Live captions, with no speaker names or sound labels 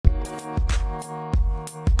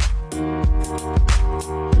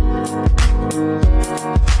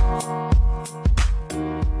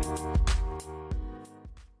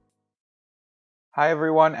Hi,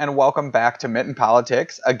 everyone, and welcome back to Mitten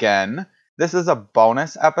Politics again. This is a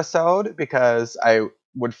bonus episode because I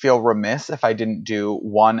would feel remiss if I didn't do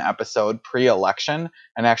one episode pre-election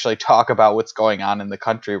and actually talk about what's going on in the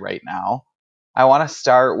country right now. I want to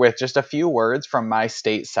start with just a few words from my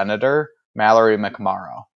state senator, Mallory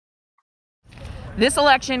McMorrow. This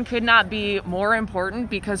election could not be more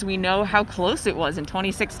important because we know how close it was in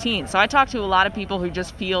 2016. So I talked to a lot of people who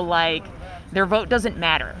just feel like their vote doesn't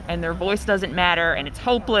matter and their voice doesn't matter and it's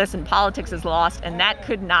hopeless and politics is lost, and that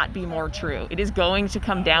could not be more true. It is going to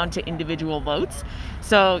come down to individual votes.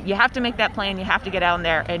 So you have to make that plan, you have to get out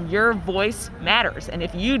there, and your voice matters. And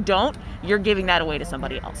if you don't, you're giving that away to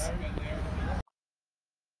somebody else.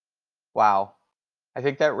 Wow. I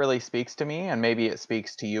think that really speaks to me, and maybe it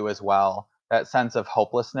speaks to you as well. That sense of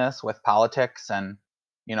hopelessness with politics and,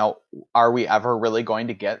 are we ever really going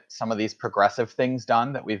to get some of these progressive things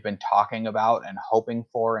done that we've been talking about and hoping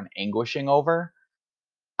for and anguishing over?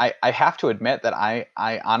 I have to admit that I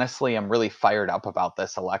honestly am really fired up about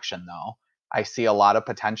this election, though. I see a lot of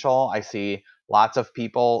potential. I see lots of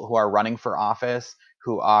people who are running for office,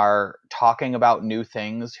 who are talking about new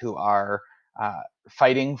things, who are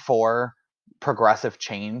fighting for progressive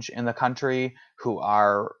change in the country, who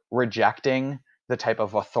are rejecting the type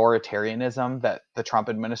of authoritarianism that the Trump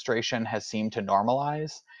administration has seemed to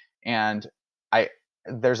normalize. And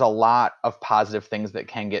there's a lot of positive things that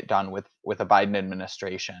can get done with a Biden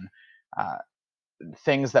administration.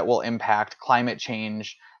 Things that will impact climate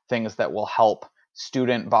change, things that will help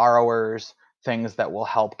student borrowers, things that will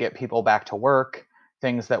help get people back to work,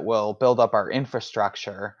 things that will build up our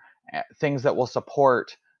infrastructure, things that will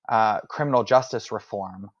support criminal justice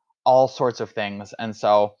reform, all sorts of things. And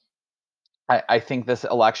so I think this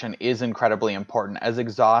election is incredibly important. As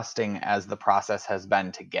exhausting as the process has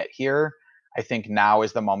been to get here, I think now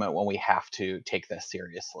is the moment when we have to take this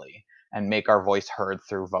seriously and make our voice heard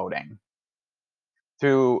through voting.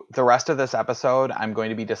 Through the rest of this episode, I'm going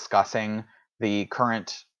to be discussing the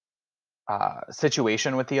current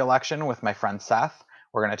situation with the election with my friend Seth.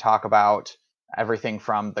 We're going to talk about everything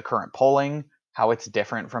from the current polling, how it's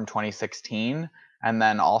different from 2016, and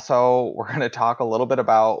then also we're going to talk a little bit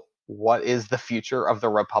about what is the future of the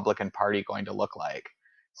Republican Party going to look like.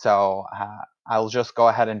 So I'll just go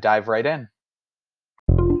ahead and dive right in.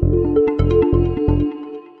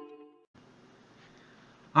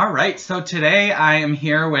 All right, so today I am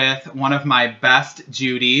here with one of my best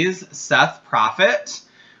Judies, Seth Proffitt.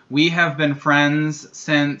 We have been friends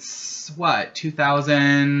since,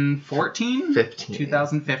 2014?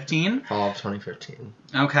 2015. Fall of 2015.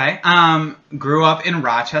 Okay. Grew up in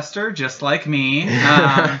Rochester, just like me.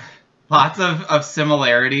 Lots of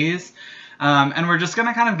similarities. And we're just going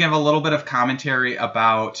to kind of give a little bit of commentary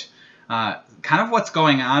about kind of what's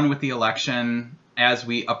going on with the election as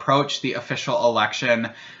we approach the official election,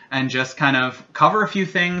 and just kind of cover a few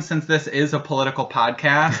things, since this is a political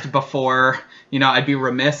podcast, before, I'd be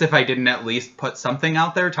remiss if I didn't at least put something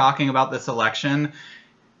out there talking about this election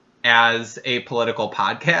as a political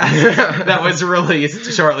podcast that was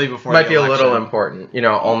released shortly before Might the election. Be a little important,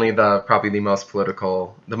 only probably the most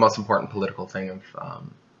important political thing of the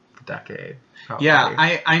decade. Probably.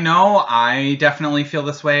 Yeah, I know I definitely feel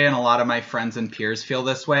this way, and a lot of my friends and peers feel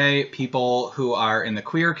this way. People who are in the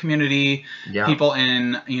queer community, people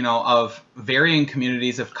in, of varying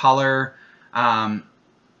communities of color,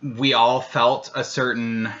 we all felt a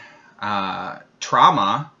certain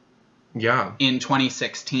trauma in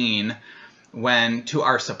 2016 when, to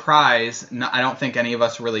our surprise, I don't think any of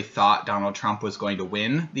us really thought Donald Trump was going to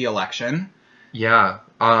win the election. Yeah,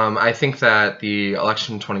 I think that the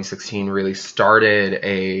election in 2016 really started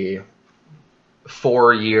a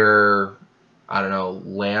 4-year,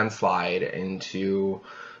 landslide into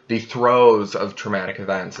the throes of traumatic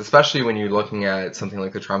events, especially when you're looking at something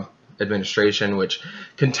like the Trump administration, which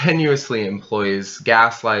continuously employs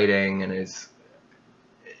gaslighting and is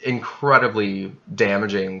incredibly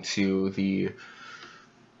damaging to the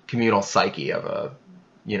communal psyche of a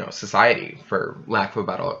society, for lack of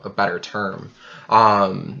a better term.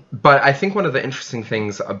 But I think one of the interesting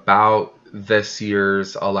things about this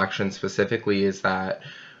year's election specifically is that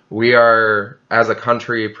we are, as a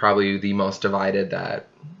country, probably the most divided that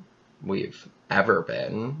we've ever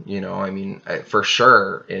been, for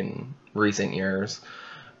sure in recent years.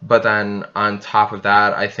 But then on top of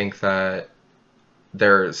that, I think that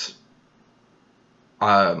there's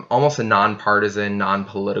almost a nonpartisan,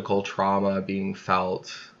 non-political trauma being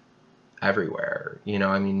felt everywhere,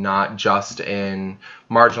 not just in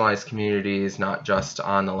marginalized communities, not just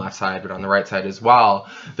on the left side, but on the right side as well.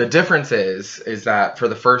 The difference is that for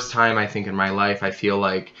the first time, I think, in my life, I feel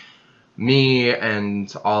like me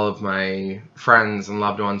and all of my friends and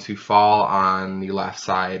loved ones who fall on the left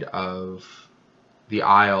side of the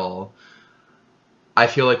aisle, I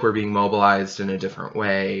feel like we're being mobilized in a different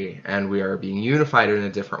way, and we are being unified in a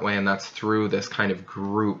different way, and that's through this kind of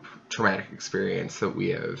group traumatic experience that we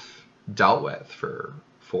have dealt with for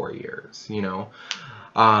 4 years, you know?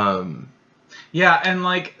 Yeah, and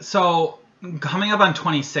like, so coming up on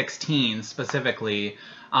 2016 specifically,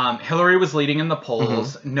 Hillary was leading in the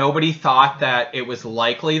polls. Nobody thought that it was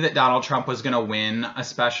likely that Donald Trump was going to win,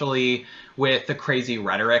 especially with the crazy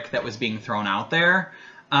rhetoric that was being thrown out there.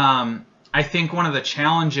 I think one of the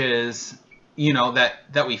challenges, you know,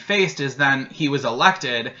 that we faced is then he was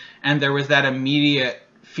elected, and there was that immediate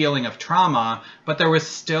feeling of trauma, but there was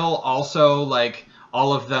still also like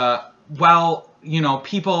all of the, well, you know,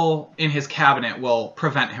 people in his cabinet will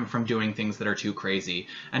prevent him from doing things that are too crazy.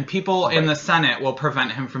 And people in the Senate will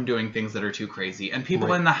prevent him from doing things that are too crazy. And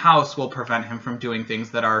people in the House will prevent him from doing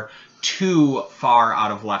things that are too far out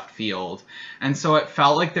of left field. And so it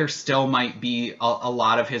felt like there still might be a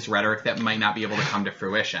lot of his rhetoric that might not be able to come to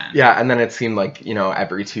fruition. Yeah, and then it seemed like, you know,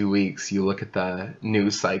 every 2 weeks you look at the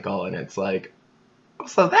news cycle and it's like,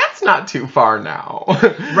 so that's not too far now.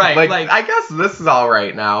 Right. like, I guess this is all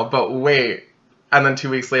right now, but wait. And then 2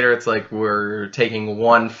 weeks later, it's like we're taking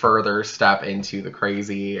one further step into the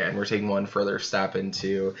crazy, and we're taking one further step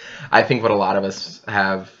into, I think, what a lot of us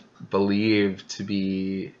have believed to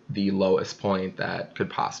be the lowest point that could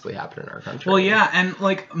possibly happen in our country. Well, yeah, and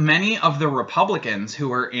like many of the Republicans who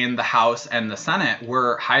were in the House and the Senate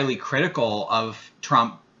were highly critical of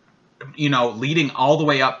Trump, you know, leading all the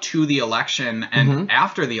way up to the election and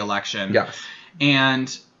after the election. Yes.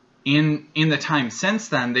 And in the time since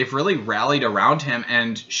then, they've really rallied around him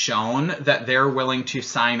and shown that they're willing to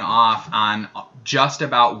sign off on just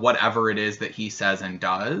about whatever it is that he says and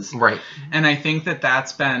does. Right. And I think that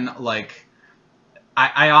that's been like,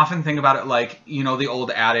 I often think about it like, you know, the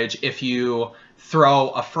old adage, if you throw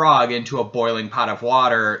a frog into a boiling pot of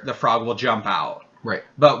water, the frog will jump out. Right.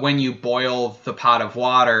 But when you boil the pot of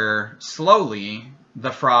water slowly,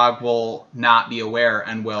 the frog will not be aware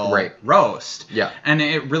and will roast. Yeah. And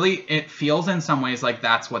it feels in some ways like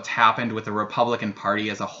that's what's happened with the Republican Party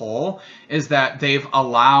as a whole, is that they've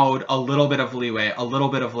allowed a little bit of leeway, a little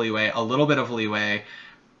bit of leeway, a little bit of leeway,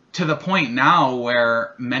 to the point now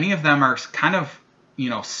where many of them are kind of, you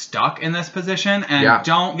know, stuck in this position. And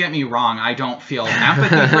don't get me wrong, I don't feel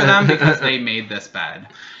empathy for them because they made this bed.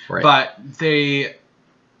 Right. But they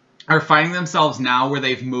are finding themselves now where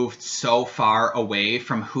they've moved so far away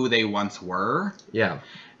from who they once were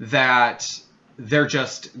that they're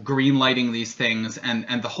just green-lighting these things,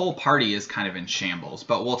 and the whole party is kind of in shambles.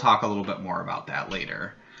 But we'll talk a little bit more about that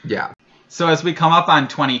later. Yeah. So as we come up on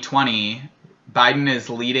 2020, Biden is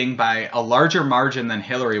leading by a larger margin than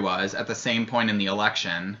Hillary was at the same point in the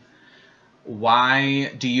election.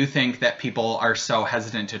 Why do you think that people are so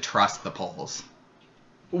hesitant to trust the polls?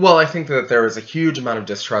 Well, I think that there was a huge amount of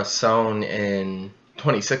distrust sown in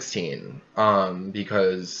 2016,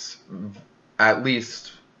 because at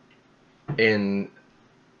least in,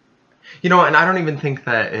 you know, and I don't even think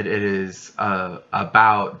that it is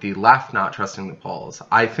about the left not trusting the polls.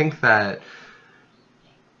 I think that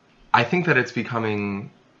it's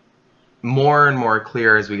becoming more and more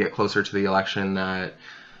clear as we get closer to the election that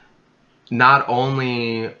not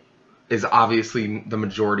only is obviously the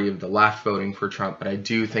majority of the left voting for Trump, but I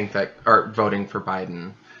do think that, or voting for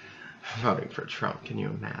Biden, voting for Trump, can you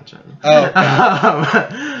imagine?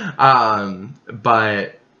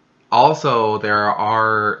 But also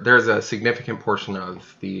there's a significant portion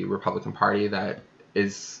of the Republican Party that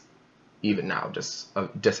is even now just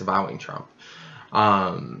disavowing Trump.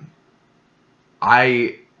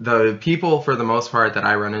 The people, for the most part, that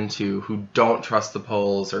I run into who don't trust the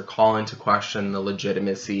polls or call into question the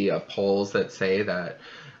legitimacy of polls that say that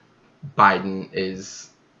Biden is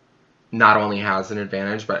not only has an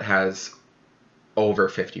advantage, but has over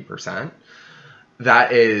 50%.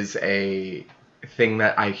 That is a thing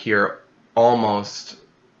that I hear almost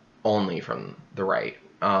only from the right.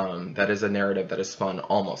 That is a narrative that is spun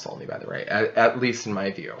almost only by the right, at least in my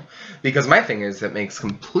view. Because my thing is, it makes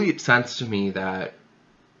complete sense to me that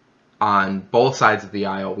on both sides of the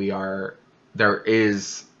aisle, there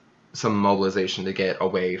is some mobilization to get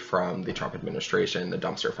away from the Trump administration, the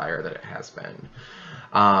dumpster fire that it has been.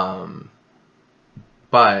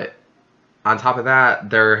 But on top of that,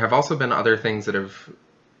 there have also been other things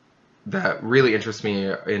that really interest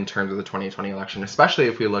me in terms of the 2020 election, especially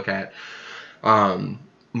if we look at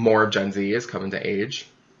more of Gen Z is coming to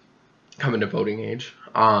voting age.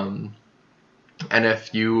 And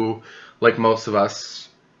if you, like most of us,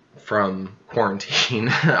 from quarantine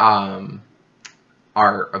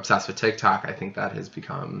are obsessed with TikTok. I think that has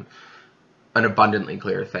become an abundantly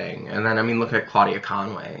clear thing. And then, I mean, look at Claudia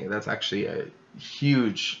Conway. That's actually a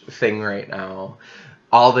huge thing right now.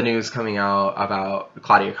 All the news coming out about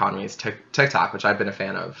Claudia Conway's TikTok, which I've been a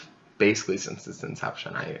fan of basically since its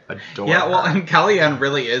inception. I adore her. Yeah, well, and Kellyanne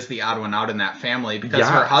really is the odd one out in that family because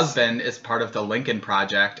her Yes. husband is part of the Lincoln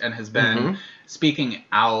Project and has been speaking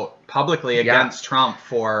out publicly against Trump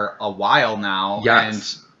for a while now.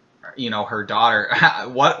 Yes. And, you know, her daughter,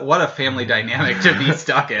 what a family dynamic to be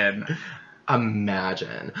stuck in.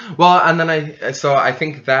 Imagine. Well, and then I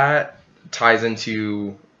think that ties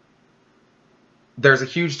into, there's a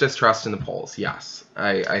huge distrust in the polls. Yes.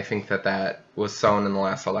 I think that was sown in the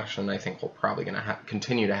last election. I think we're probably going to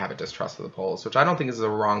continue to have a distrust of the polls, which I don't think is a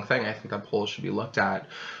wrong thing. I think that polls should be looked at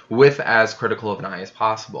with as critical of an eye as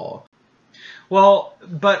possible. Well,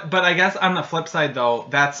 but I guess on the flip side, though,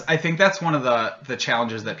 I think that's one of the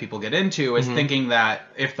challenges that people get into is thinking that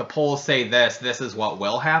if the polls say this is what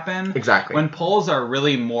will happen. Exactly. When polls are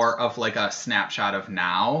really more of like a snapshot of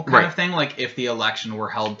now kind of thing. Like if the election were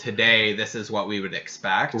held today, this is what we would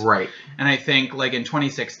expect. Right. And I think like in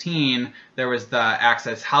 2016, there was the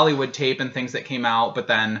Access Hollywood tape and things that came out, but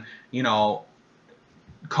then, you know,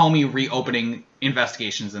 Comey reopening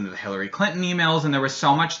investigations into the Hillary Clinton emails, and there was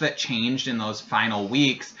so much that changed in those final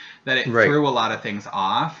weeks that it threw a lot of things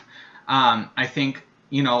off. I think,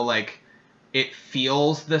 you know, like it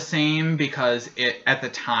feels the same because at the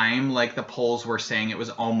time, like the polls were saying it was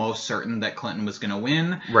almost certain that Clinton was going to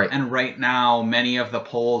win. Right. And right now, many of the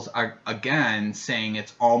polls are again saying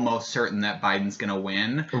it's almost certain that Biden's going to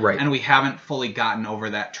win. Right. And we haven't fully gotten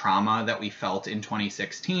over that trauma that we felt in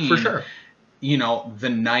 2016. For sure. You know, the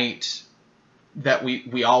night that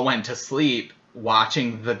we all went to sleep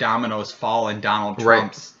watching the dominoes fall in Donald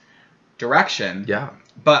Trump's direction. Yeah.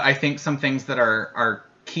 But I think some things that are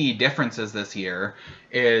key differences this year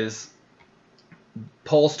is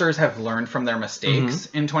pollsters have learned from their mistakes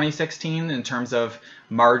in 2016 in terms of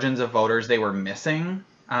margins of voters they were missing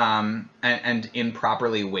and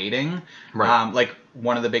improperly weighting. Right. Like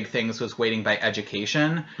one of the big things was weighting by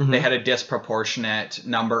education. They had a disproportionate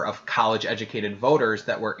number of college-educated voters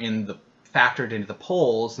that were factored into the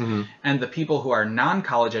polls, and the people who are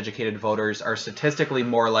non-college educated voters are statistically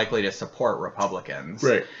more likely to support Republicans.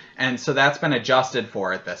 Right. And so that's been adjusted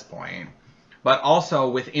for at this point. But also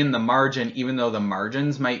within the margin, even though the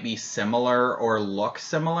margins might be similar or look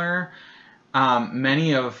similar,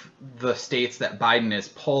 many of the states that Biden is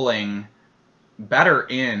polling better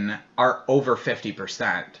in are over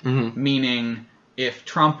 50%, meaning if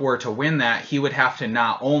Trump were to win that, he would have to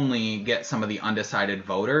not only get some of the undecided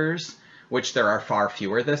voters, which there are far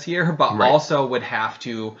fewer this year, but also would have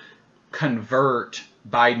to convert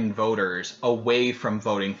Biden voters away from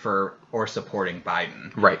voting for or supporting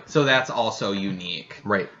Biden. Right. So that's also unique.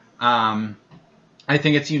 Right. I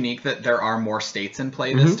think it's unique that there are more states in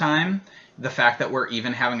play this time. The fact that we're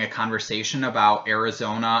even having a conversation about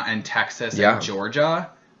Arizona and Texas and Georgia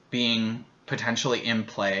being potentially in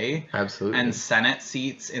play. Absolutely. And Senate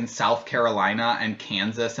seats in South Carolina and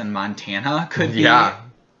Kansas and Montana could be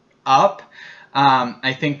up.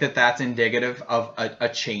 I think that that's indicative of a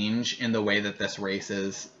change in the way that this race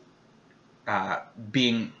is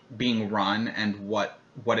being run and what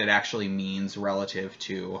it actually means relative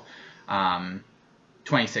to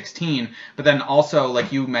 2016. But then also,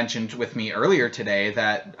 like you mentioned with me earlier today,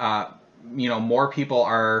 that you know, more people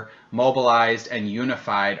are mobilized and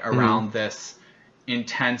unified around this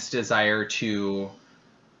intense desire to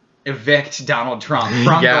evict Donald Trump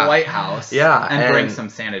from the White House and bring some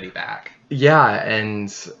sanity back. Yeah,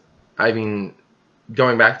 and I mean,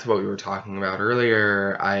 going back to what we were talking about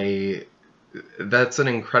earlier, that's an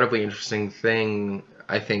incredibly interesting thing,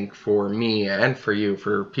 I think, for me and for you,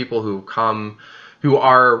 for people who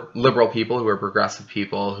are liberal people, who are progressive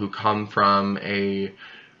people, who come from a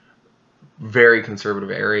very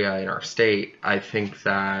conservative area in our state. I think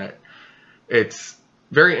that it's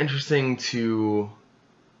very interesting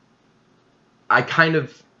I kind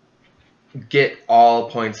of get all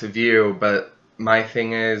points of view, but my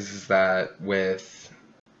thing is that with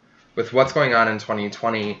what's going on in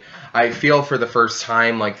 2020, I feel for the first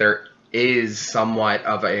time like there is somewhat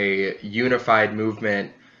of a unified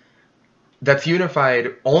movement that's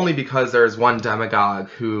unified only because there's one demagogue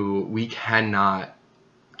who we cannot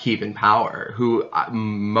keep in power, who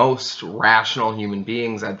most rational human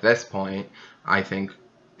beings at this point, I think,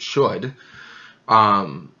 should.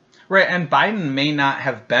 Right, and Biden may not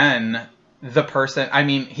have been the person. I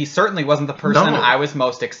mean, he certainly wasn't the person No. I was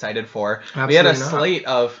most excited for. Absolutely we had a not. slate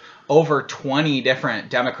of over 20 different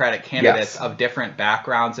Democratic candidates Yes. of different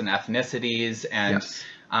backgrounds and ethnicities, and Yes.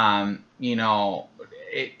 you know,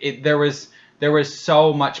 there was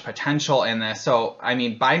so much potential in this. So I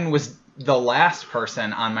mean, Biden was the last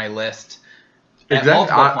person on my list. At Exactly.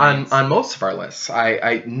 multiple points. On most of our lists,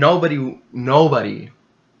 nobody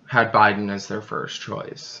had Biden as their first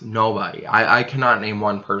choice. Nobody. I cannot name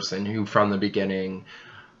one person who from the beginning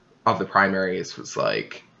of the primaries was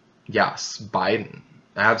like, yes, Biden.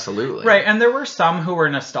 Absolutely. Right, and there were some who were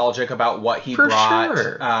nostalgic about what he For brought sure.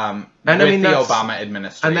 with And I mean, the that's- Obama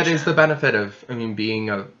administration. And that is the benefit of, I mean, being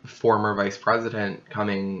a former vice president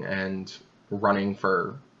coming and running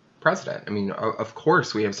for president. I mean, of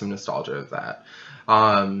course we have some nostalgia of that.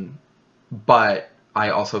 But I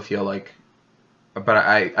also feel like,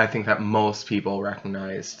 I think that most people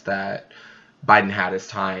recognized that Biden had his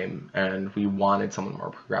time and we wanted someone more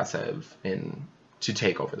progressive to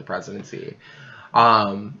take over the presidency.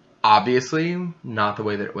 Obviously, not the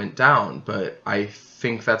way that it went down, but I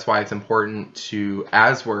think that's why it's important to,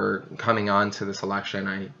 as we're coming on to this election,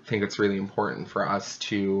 I think it's really important for us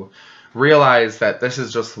to realize that this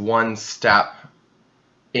is just one step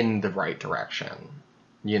in the right direction.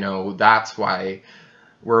 You know, that's why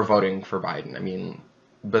we're voting for Biden. I mean,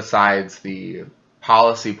 besides the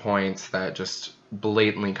policy points that just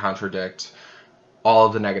blatantly contradict all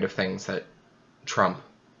of the negative things that Trump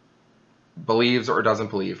believes or doesn't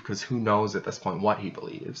believe, because who knows at this point what he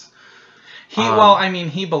believes. Well, I mean,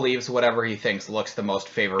 he believes whatever he thinks looks the most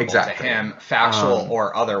favorable Exactly. to him, factual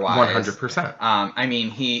or otherwise. 100%. I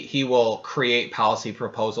mean, he will create policy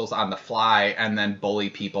proposals on the fly and then bully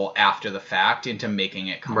people after the fact into making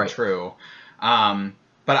it come Right. true.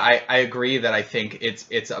 But I agree that I think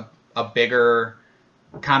it's a bigger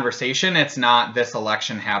conversation. It's not this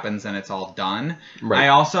election happens and it's all done. Right. I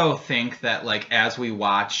also think that, like, as we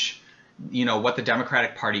watch, you know, what the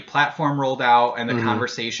Democratic Party platform rolled out and the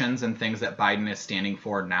conversations and things that Biden is standing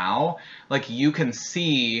for now, like, you can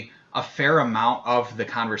see a fair amount of the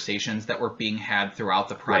conversations that were being had throughout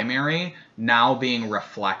the primary now being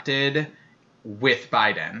reflected with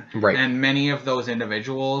Biden. Right. And many of those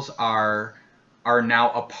individuals are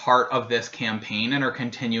now a part of this campaign and are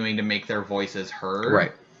continuing to make their voices heard.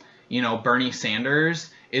 Right. You know, Bernie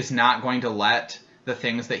Sanders is not going to let the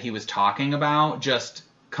things that he was talking about just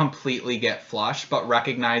completely get flushed, but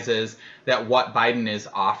recognizes that what Biden is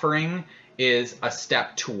offering is a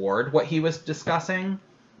step toward what he was discussing,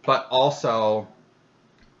 but also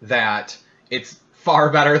that it's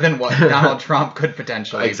far better than what Donald Trump could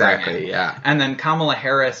potentially Exactly, bring in. yeah. And then Kamala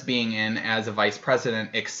Harris being in as a vice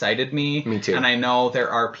president excited me. Me too. And I know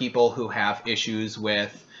there are people who have issues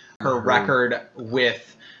with her record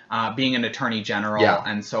with being an attorney general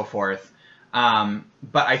and so forth.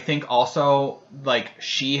 But I think also, like,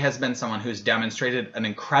 she has been someone who's demonstrated an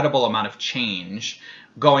incredible amount of change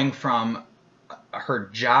going from her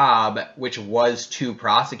job, which was to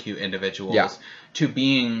prosecute individuals, to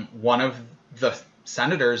being one of the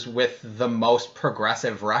senators with the most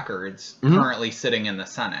progressive records currently sitting in the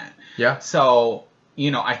Senate. Yeah. So,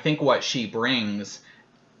 you know, I think what she brings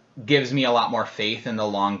gives me a lot more faith in the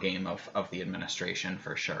long game of the administration,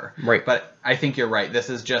 for sure. Right. But I think you're right. This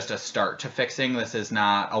is just a start to fixing. This is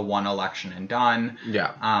not a one election and done.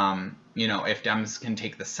 Yeah. You know, if Dems can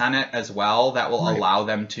take the Senate as well, that will allow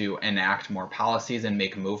them to enact more policies and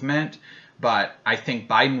make movement. But I think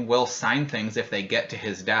Biden will sign things if they get to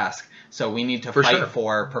his desk. So we need to fight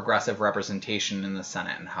for progressive representation in the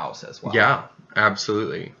Senate and House as well. Yeah,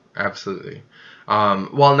 absolutely. Absolutely.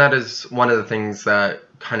 Well, and that is one of the things that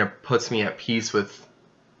kind of puts me at peace with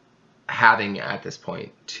having at this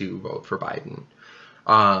point to vote for Biden.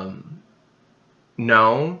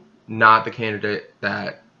 No, not the candidate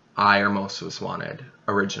that I or most of us wanted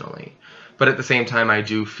originally. But at the same time, I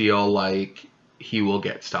do feel like he will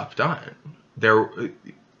get stuff done.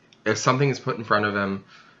 If something is put in front of him,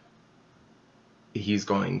 he's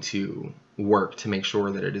going to work to make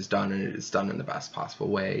sure that it is done, and it is done in the best possible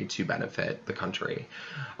way to benefit the country,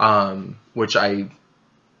 which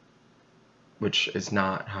is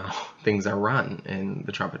not how things are run in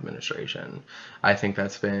the Trump administration. I think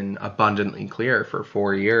that's been abundantly clear for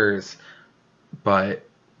 4 years, but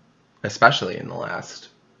especially in the last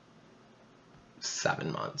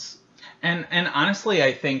 7 months. And honestly,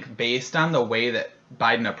 I think based on the way that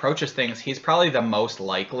Biden approaches things, he's probably the most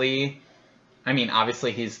likely. I mean,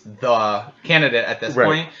 obviously he's the candidate at this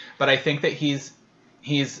point, but I think that he's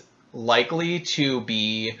likely to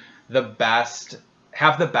be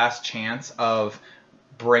have the best chance of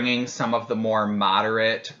bringing some of the more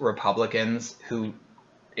moderate Republicans who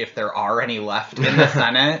if there are any left in the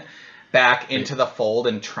Senate, back into the fold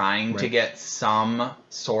and trying to get some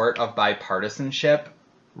sort of bipartisanship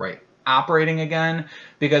operating again,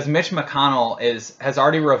 because Mitch McConnell has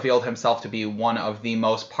already revealed himself to be one of the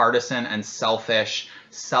most partisan and selfish,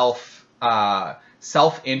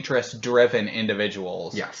 self-interest driven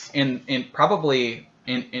individuals. Yes. Definitely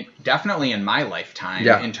in my lifetime,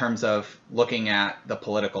 in terms of looking at the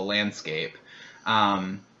political landscape.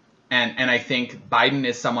 And I think Biden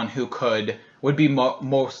is someone who would be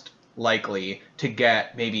most likely to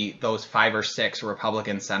get maybe those 5 or 6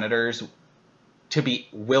 Republican senators to be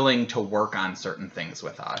willing to work on certain things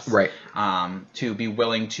with us. Right. To be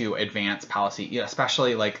willing to advance policy,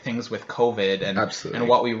 especially like things with COVID and Absolutely. and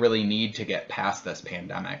what we really need to get past this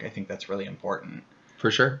pandemic. I think that's really important.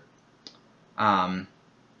 For sure.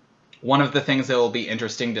 One of the things that will be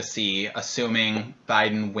interesting to see, assuming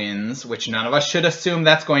Biden wins, which none of us should assume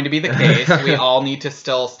that's going to be the case. We all need to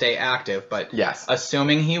still stay active. But yes,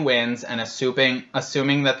 assuming he wins and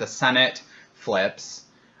assuming that the Senate flips,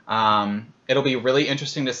 it'll be really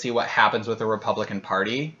interesting to see what happens with the Republican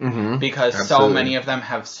Party, because so many of them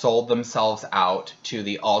have sold themselves out to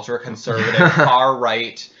the ultra-conservative,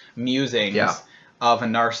 far-right musings of a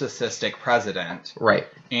narcissistic president. Right.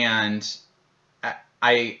 And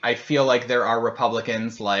I feel like there are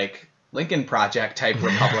Republicans, like Lincoln Project type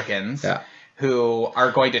Republicans, who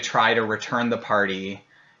are going to try to return the party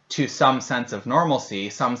to some sense of normalcy,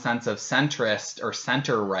 some sense of centrist or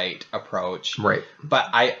center-right approach. Right. But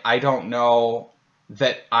I don't know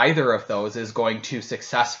that either of those is going to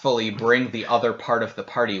successfully bring the other part of the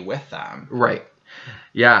party with them. Right.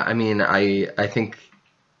 Yeah, I mean, I think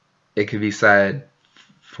it could be said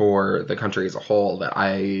for the country as a whole that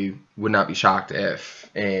I would not be shocked if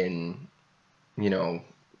in, I don't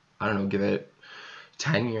know, give it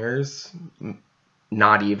 10 years,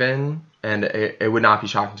 not even, and it would not be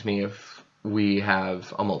shocking to me if we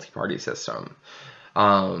have a multi-party system.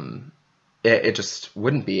 It just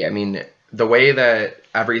wouldn't be. I mean, the way that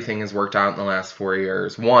everything has worked out in the last 4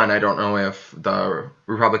 years, one, I don't know if the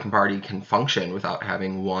Republican Party can function without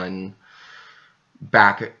having one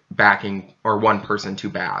backing or one person to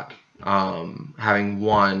back. Having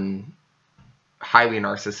one highly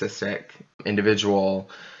narcissistic individual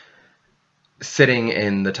sitting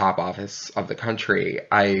in the top office of the country,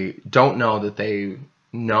 I don't know that they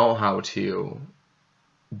know how to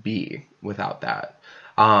be without that.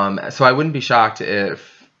 So I wouldn't be shocked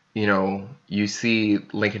if, you see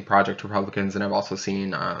Lincoln Project Republicans, and I've also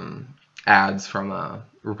seen ads from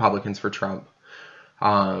Republicans for Trump,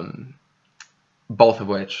 both of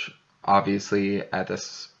which obviously at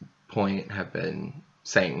this point have been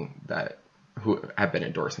saying that, who have been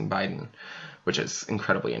endorsing Biden, which is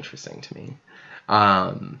incredibly interesting to me.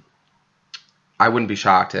 I wouldn't be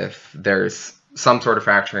shocked if there's some sort of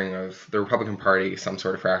fracturing of the Republican Party, some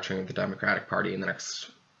sort of fracturing of the Democratic Party in the next,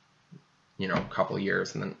 couple of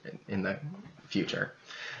years and then in the future.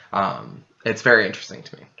 It's very interesting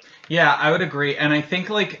to me. Yeah, I would agree. And I think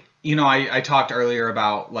I talked earlier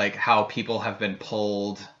about how people have been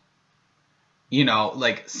pulled,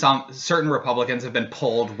 some certain Republicans have been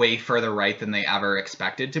pulled way further right than they ever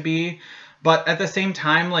expected to be. But at the same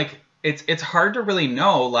time, it's hard to really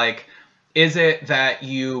know, is it that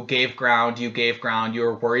you gave ground, you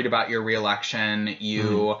were worried about your reelection,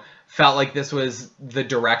 you felt like this was the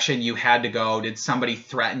direction you had to go, did somebody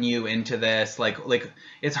threaten you into this?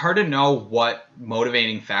 It's hard to know what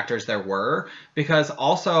motivating factors there were, because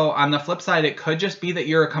also on the flip side, it could just be that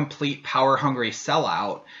you're a complete power-hungry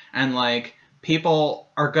sellout, and people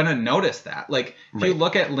are going to notice that. If you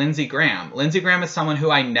look at Lindsey Graham is someone who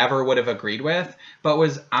I never would have agreed with, but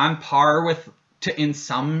was on par in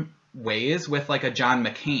some ways with a John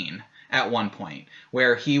McCain at one point,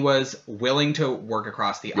 where he was willing to work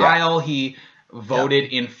across the aisle. He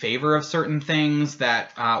voted in favor of certain things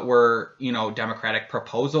that were, Democratic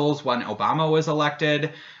proposals when Obama was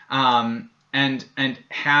elected, and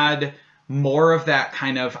had more of that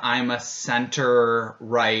kind of I'm a center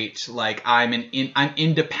right, I'm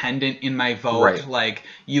independent in my vote,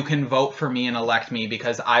 you can vote for me and elect me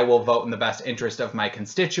because I will vote in the best interest of my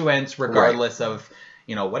constituents regardless of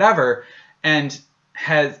whatever, and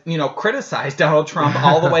has criticized Donald Trump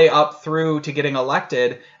all the way up through to getting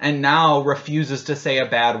elected, and now refuses to say a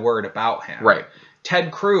bad word about him.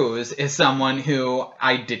 Ted Cruz is someone who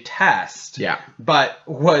I detest, but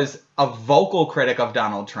was a vocal critic of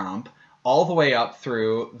Donald Trump all the way up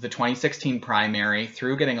through the 2016 primary,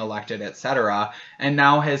 through getting elected, etc., and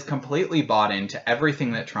now has completely bought into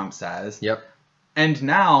everything that Trump says. And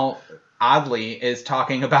now, oddly, is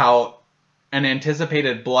talking about an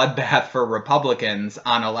anticipated bloodbath for Republicans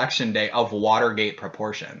on Election Day of Watergate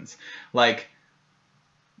proportions. Like,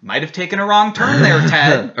 might have taken a wrong turn there,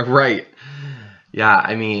 Ted. Right. Yeah,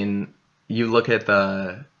 I mean, you look at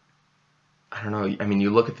the, I don't know, I mean, you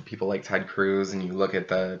look at the people like Ted Cruz and you look at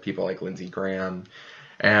the people like Lindsey Graham,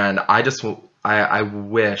 and I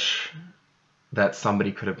wish that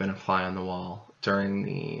somebody could have been a fly on the wall during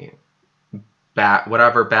the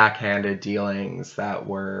whatever backhanded dealings that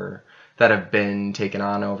have been taken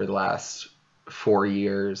on over the last 4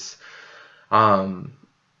 years.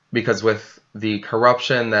 Because with the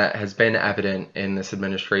corruption that has been evident in this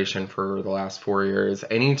administration for the last 4 years,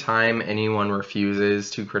 anytime anyone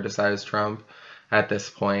refuses to criticize Trump at this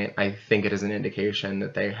point, I think it is an indication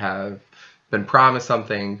that they have been promised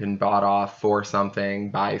something, been bought off for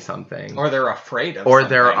something, by something. Or they're afraid of or something.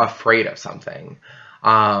 they're afraid of something.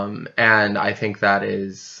 And I think that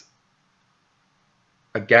is,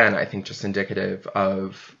 again, I think just indicative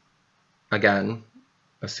of, again,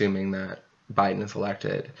 assuming that Biden is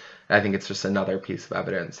elected, I think it's just another piece of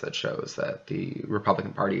evidence that shows that the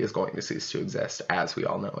Republican Party is going to cease to exist as we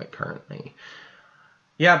all know it currently.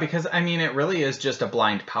 Yeah, because, I mean, it really is just a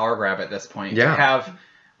blind power grab at this point. Yeah. To have,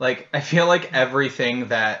 like, I feel like everything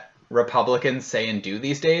that Republicans say and do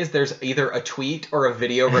these days, there's either a tweet or a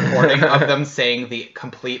video recording of them saying the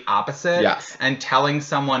complete opposite. Yes. And telling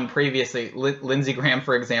someone previously, Lindsey Graham,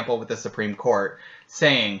 for example, with the Supreme Court,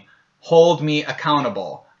 saying, hold me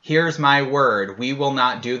accountable. Here's my word. We will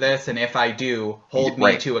not do this, and if I do, hold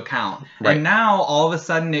me to account. Right. And now, all of a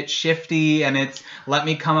sudden, it's shifty, and it's let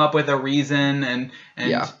me come up with a reason, and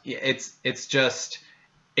it's just,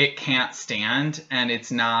 it can't stand, and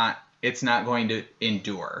it's not going to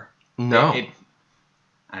endure. No.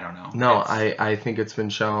 I don't know. No, I think it's been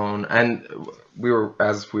shown, and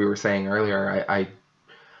as we were saying earlier, I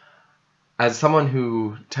as someone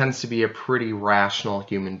who tends to be a pretty rational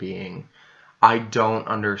human being, I don't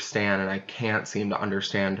understand, and I can't seem to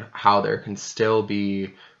understand how there can still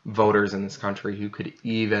be voters in this country who could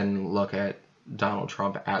even look at Donald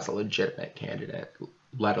Trump as a legitimate candidate,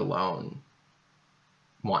 let alone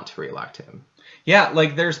want to reelect him. Yeah,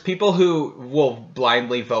 like there's people who will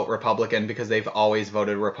blindly vote Republican because they've always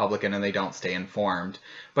voted Republican and they don't stay informed.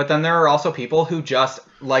 But then there are also people who just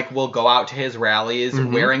like will go out to his rallies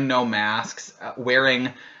wearing no masks,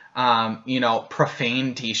 wearing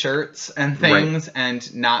profane t-shirts and things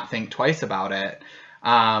and not think twice about it.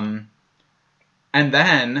 And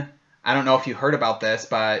then, I don't know if you heard about this,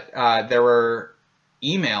 but there were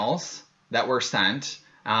emails that were sent.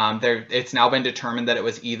 It's now been determined that it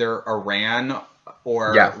was either Iran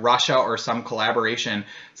or Russia or some collaboration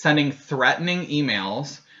sending threatening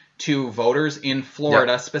emails to voters in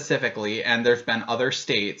Florida specifically, and there's been other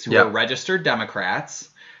states who are registered Democrats,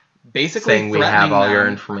 basically saying we have all your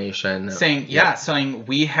information. Saying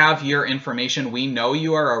we have your information. We know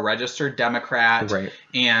you are a registered Democrat,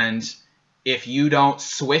 and if you don't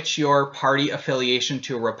switch your party affiliation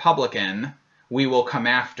to Republican, we will come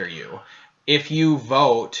after you. If you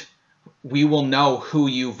vote, we will know who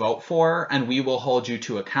you vote for, and we will hold you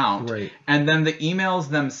to account. Right. And then the emails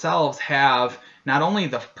themselves have not only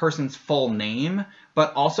the person's full name,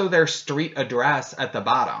 but also their street address at the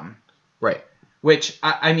bottom. Right. Which,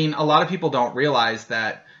 I mean, a lot of people don't realize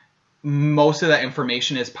that most of that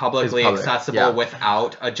information is publicly accessible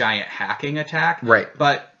without a giant hacking attack. Right.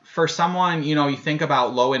 But for someone, you think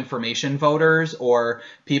about low information voters or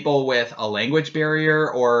people with a language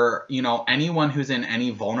barrier or, anyone who's in any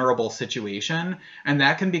vulnerable situation, and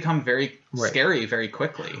that can become very scary very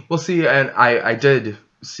quickly. Well, see, and I did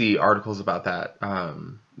see articles about that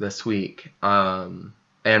this week. And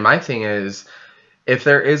my thing is, if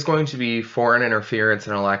there is going to be foreign interference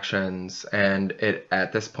in elections, and it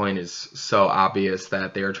at this point is so obvious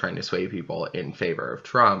that they are trying to sway people in favor of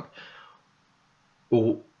Trump,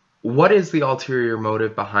 what is the ulterior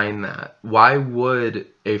motive behind that? Why would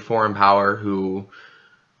a foreign power who,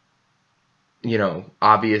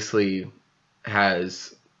 obviously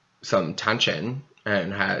has some tension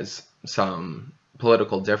and has some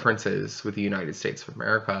political differences with the United States of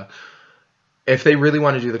America, if they really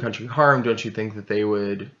want to do the country harm, don't you think that they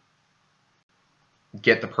would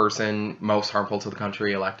get the person most harmful to the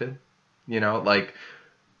country elected?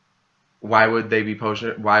 Why would they be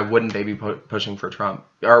why wouldn't they be pushing for Trump?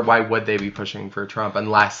 Or why would they be pushing for Trump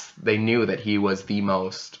unless they knew that he was the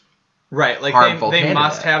most harmful they candidate?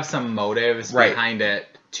 must have some motives behind it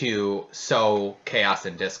to sow chaos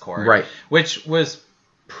and discord. Right. Which was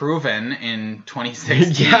proven in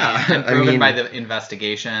 2016 and proven by the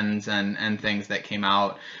investigations and things that came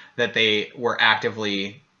out that they were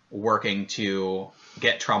actively working to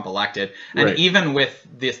get Trump elected. And Right. even with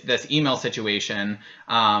this email situation,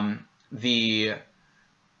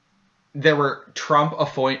 there were Trump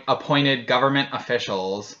appointed government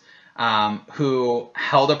officials who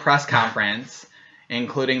held a press conference,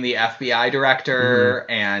 including the FBI director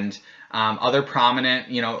and other prominent,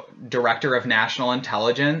 director of national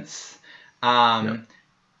intelligence,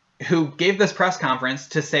 who gave this press conference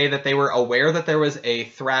to say that they were aware that there was a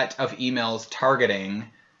threat of emails targeting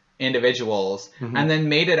individuals, and then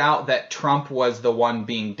made it out that Trump was the one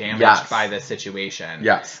being damaged by this situation.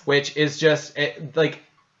 Yes. Which is just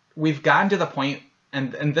we've gotten to the point,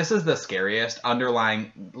 and this is the scariest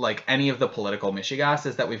underlying any of the political mishigas,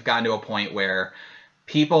 is that we've gotten to a point where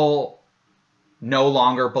people no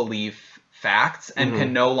longer believe facts and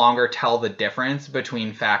can no longer tell the difference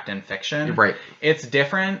between fact and fiction. Right. It's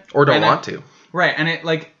different. Or don't want to. Right.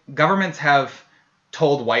 And governments have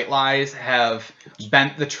told white lies, have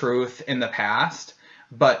bent the truth in the past,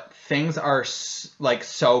 but things are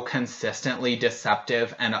so consistently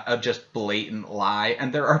deceptive and a just blatant lie.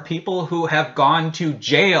 And there are people who have gone to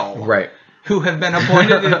jail. Right. Who have been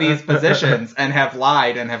appointed to these positions and have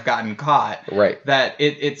lied and have gotten caught. Right. That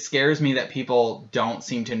it scares me that people don't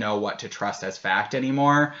seem to know what to trust as fact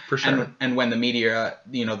anymore. For sure. And when the media,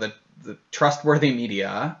 the trustworthy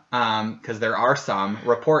media, because there are some,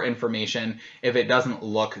 report information, if it doesn't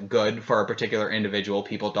look good for a particular individual,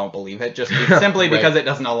 people don't believe it, just simply because it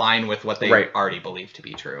doesn't align with what they already believe to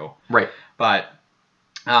be true. Right. But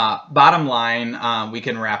bottom line, we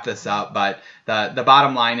can wrap this up, but the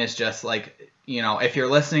bottom line is just if you're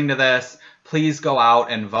listening to this, please go out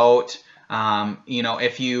and vote.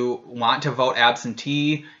 If you want to vote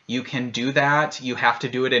absentee, you can do that. You have to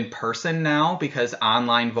do it in person now because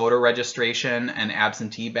online voter registration and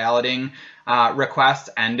absentee balloting requests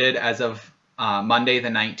ended as of Monday the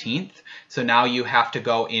 19th. So now you have to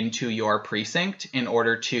go into your precinct in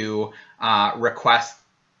order to request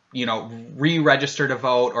re-register to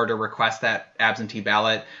vote or to request that absentee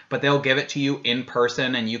ballot, but they'll give it to you in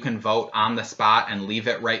person and you can vote on the spot and leave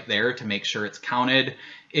it right there to make sure it's counted.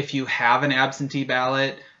 If you have an absentee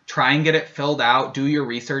ballot, try and get it filled out, do your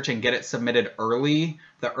research and get it submitted early.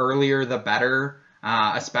 The earlier, the better,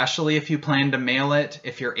 especially if you plan to mail it.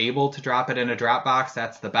 If you're able to drop it in a drop box,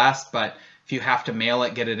 that's the best, but if you have to mail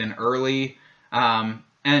it, get it in early.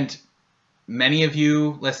 And many of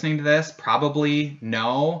you listening to this probably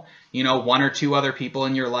know, one or two other people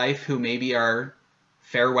in your life who maybe are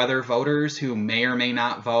fair weather voters who may or may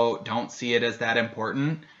not vote, don't see it as that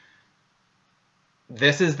important.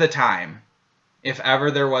 This is the time, if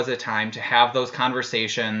ever there was a time, to have those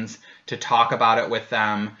conversations, to talk about it with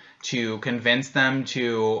them, to convince them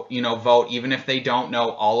to, vote, even if they don't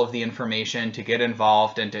know all of the information, to get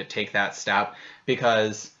involved and to take that step.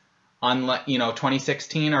 Because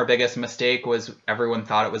 2016, our biggest mistake was everyone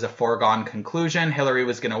thought it was a foregone conclusion. Hillary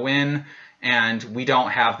was going to win, and we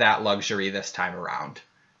don't have that luxury this time around.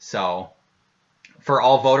 So for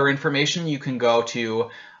all voter information, you can go to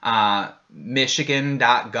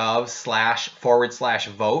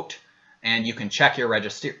michigan.gov//vote, and you can check your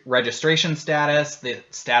registration status, the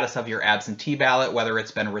status of your absentee ballot, whether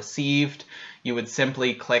it's been received. You would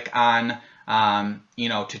simply click on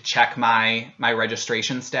to check my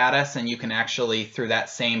registration status, and you can actually, through that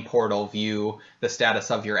same portal, view the status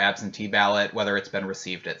of your absentee ballot, whether it's been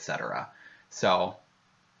received, etc. So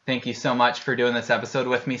thank you so much for doing this episode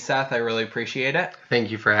with me, Seth. I really appreciate it. Thank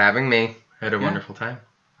you for having me. I had a wonderful time.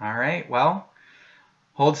 All right. Well,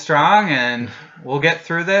 hold strong and we'll get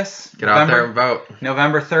through this. Get out there and vote.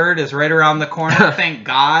 November 3rd is right around the corner. Thank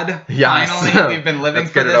God. Yes. Finally, we've been living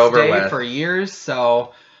for this day for years.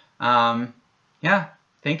 So, thank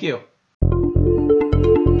you.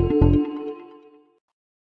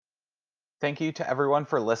 Thank you to everyone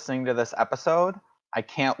for listening to this episode. I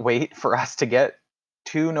can't wait for us to get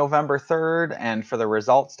to November 3rd and for the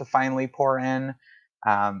results to finally pour in.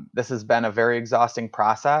 This has been a very exhausting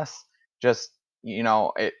process. Just,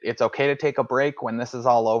 it's okay to take a break when this is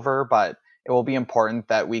all over, but it will be important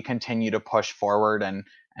that we continue to push forward and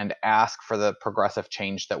ask for the progressive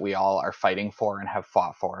change that we all are fighting for and have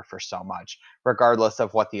fought for so much, regardless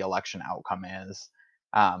of what the election outcome is.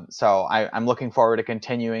 So I'm looking forward to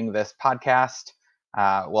continuing this podcast.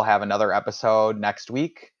 We'll have another episode next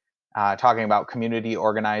week talking about community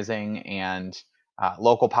organizing and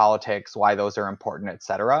local politics, why those are important,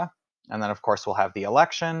 etc. And then, of course, we'll have the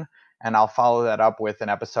election, and I'll follow that up with an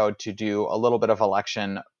episode to do a little bit of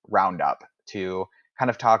election roundup to kind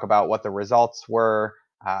of talk about what the results were,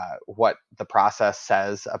 what the process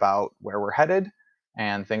says about where we're headed,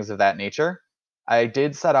 and things of that nature. I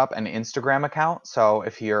did set up an Instagram account, so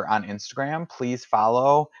if you're on Instagram, please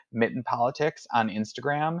follow Mitten Politics on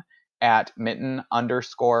Instagram at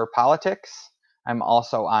mitten_politics. I'm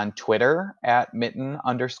also on Twitter at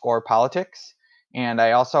mitten_politics, and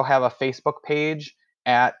I also have a Facebook page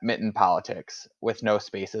at Mitten Politics with no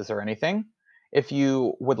spaces or anything. If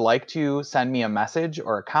you would like to send me a message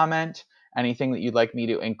or a comment, anything that you'd like me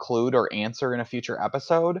to include or answer in a future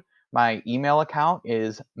episode, my email account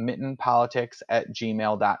is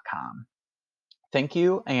mittenpolitics@gmail.com. Thank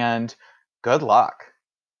you and good luck.